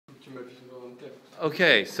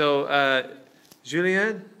Okay, so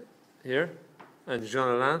Julien here and Jean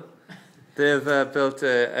Alain, they've built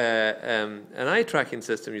an eye tracking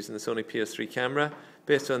system using the Sony PS3 camera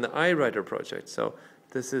based on the iWriter project. So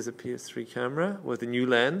this is a PS3 camera with a new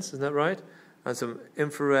lens, isn't that right? And some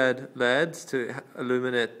infrared LEDs to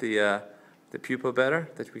illuminate the pupil better.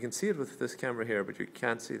 That we can see it with this camera here, but you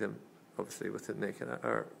can't see them obviously with the naked eye,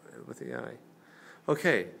 or with the eye.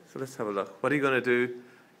 Okay, so let's have a look. What are you going to do?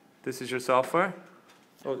 This is your software.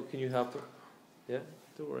 Oh, can you help them? Yeah,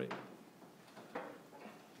 don't worry.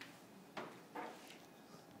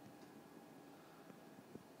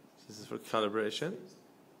 This is for calibration.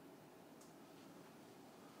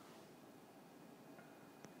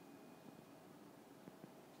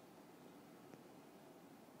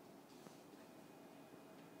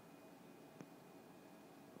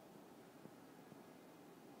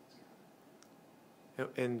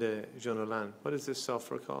 In the Jean Alain, what is this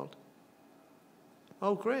software called?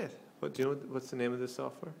 Oh, great. What do you know? What's the name of this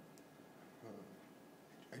software?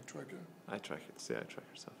 Eye tracker. Eye tracker. It's the eye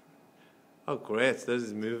tracker software. Oh, great. So this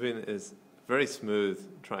is moving, is very smooth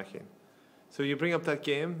tracking. So you bring up that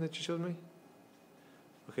game that you showed me?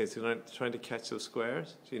 Okay, so you're trying to catch those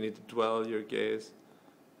squares. So you need to dwell your gaze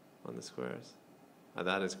on the squares. Ah,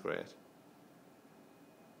 that is great.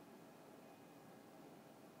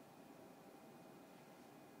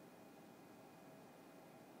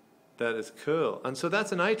 That is cool. And so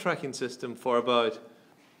that's an eye tracking system for about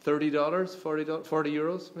 $30, $40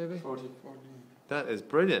 euros maybe? 40. That is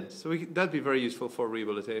brilliant. So that'd be very useful for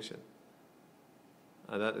rehabilitation.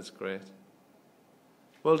 And that is great.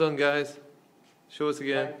 Well done, guys. Show us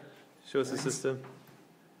again. Show us the system.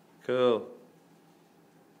 Cool.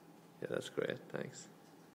 Yeah, that's great. Thanks.